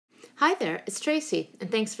Hi there, it's Tracy, and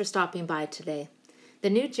thanks for stopping by today. The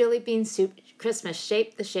new Jillibean Soup Christmas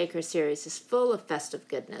Shape the Shaker series is full of festive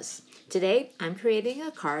goodness. Today, I'm creating a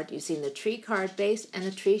card using the tree card base and the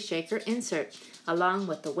tree shaker insert, along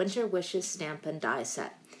with the Winter Wishes stamp and die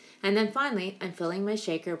set. And then finally, I'm filling my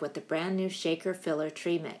shaker with the brand new shaker filler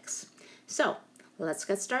tree mix. So, let's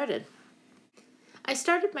get started. I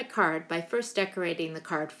started my card by first decorating the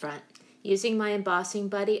card front. Using my embossing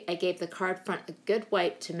buddy, I gave the card front a good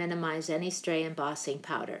wipe to minimize any stray embossing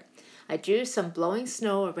powder. I drew some blowing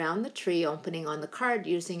snow around the tree opening on the card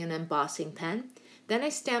using an embossing pen. Then I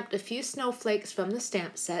stamped a few snowflakes from the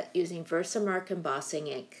stamp set using Versamark embossing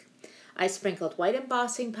ink. I sprinkled white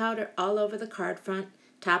embossing powder all over the card front,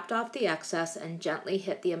 tapped off the excess, and gently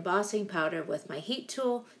hit the embossing powder with my heat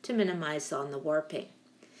tool to minimize on the warping.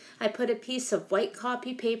 I put a piece of white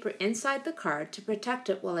copy paper inside the card to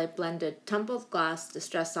protect it while I blended tumbled glass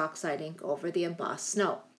Distress Oxide ink over the embossed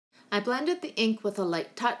snow. I blended the ink with a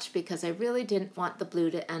light touch because I really didn't want the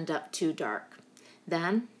blue to end up too dark.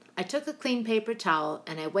 Then, I took a clean paper towel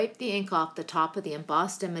and I wiped the ink off the top of the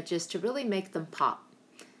embossed images to really make them pop.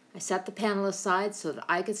 I set the panel aside so that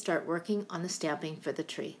I could start working on the stamping for the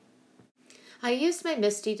tree. I used my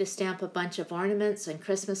MISTI to stamp a bunch of ornaments and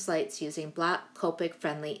Christmas lights using black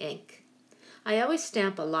Copic-friendly ink. I always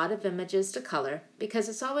stamp a lot of images to color because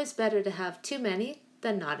it's always better to have too many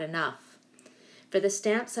than not enough. For the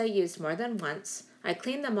stamps I used more than once, I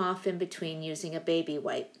cleaned them off in between using a baby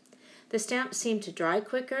wipe. The stamps seem to dry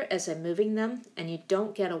quicker as I'm moving them, and you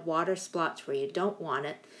don't get a water splotch where you don't want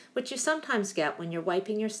it, which you sometimes get when you're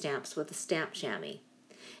wiping your stamps with a stamp chamois.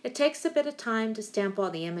 It takes a bit of time to stamp all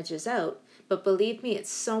the images out, but believe me, it's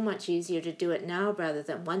so much easier to do it now rather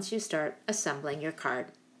than once you start assembling your card.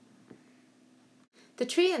 The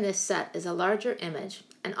tree in this set is a larger image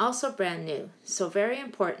and also brand new, so very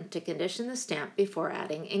important to condition the stamp before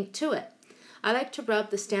adding ink to it. I like to rub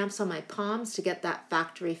the stamps on my palms to get that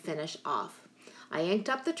factory finish off. I inked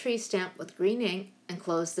up the tree stamp with green ink and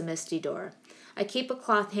closed the MISTI door. I keep a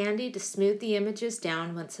cloth handy to smooth the images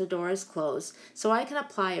down once the door is closed so I can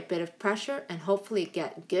apply a bit of pressure and hopefully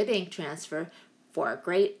get good ink transfer for a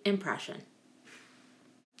great impression.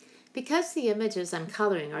 Because the images I'm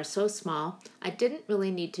coloring are so small, I didn't really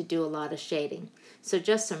need to do a lot of shading, so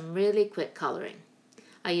just some really quick coloring.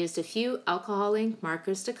 I used a few alcohol ink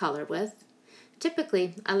markers to color with.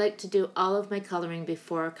 Typically, I like to do all of my coloring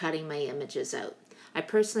before cutting my images out. I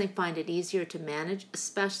personally find it easier to manage,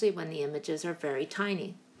 especially when the images are very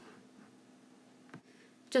tiny.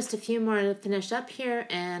 Just a few more to finish up here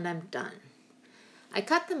and I'm done. I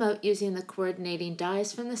cut them out using the coordinating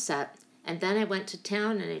dies from the set, and then I went to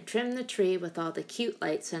town and I trimmed the tree with all the cute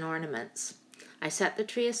lights and ornaments. I set the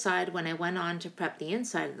tree aside when I went on to prep the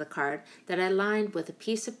inside of the card that I lined with a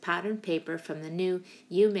piece of patterned paper from the new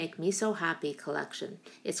You Make Me So Happy collection.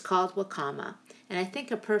 It's called Wakama, and I think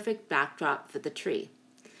a perfect backdrop for the tree.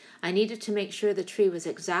 I needed to make sure the tree was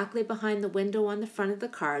exactly behind the window on the front of the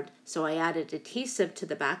card, so I added adhesive to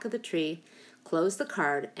the back of the tree, closed the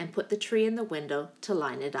card, and put the tree in the window to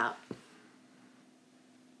line it up.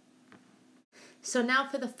 So now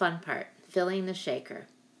for the fun part, filling the shaker.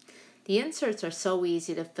 The inserts are so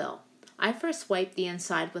easy to fill. I first wipe the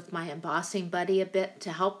inside with my embossing buddy a bit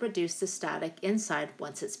to help reduce the static inside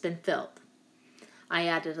once it's been filled. I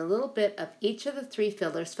added a little bit of each of the three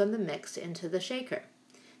fillers from the mix into the shaker: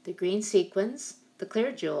 the green sequins, the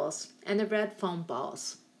clear jewels, and the red foam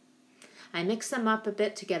balls. I mixed them up a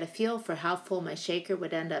bit to get a feel for how full my shaker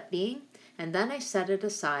would end up being, and then I set it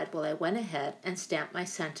aside while I went ahead and stamped my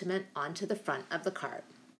sentiment onto the front of the card.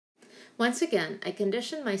 Once again, I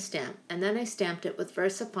conditioned my stamp, and then I stamped it with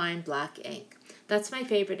VersaFine black ink. That's my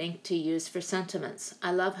favorite ink to use for sentiments.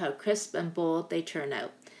 I love how crisp and bold they turn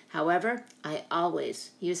out. However, I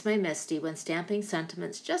always use my MISTI when stamping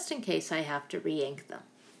sentiments just in case I have to re-ink them.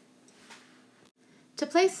 To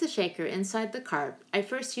place the shaker inside the card, I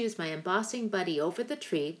first use my embossing buddy over the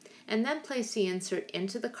tree and then place the insert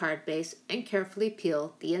into the card base and carefully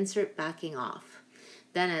peel the insert backing off.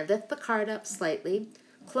 Then I lift the card up slightly,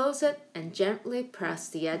 close it, and gently press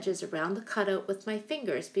the edges around the cutout with my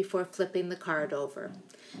fingers before flipping the card over.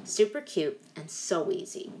 Super cute and so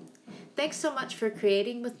easy. Thanks so much for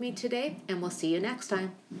creating with me today, and we'll see you next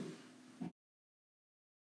time.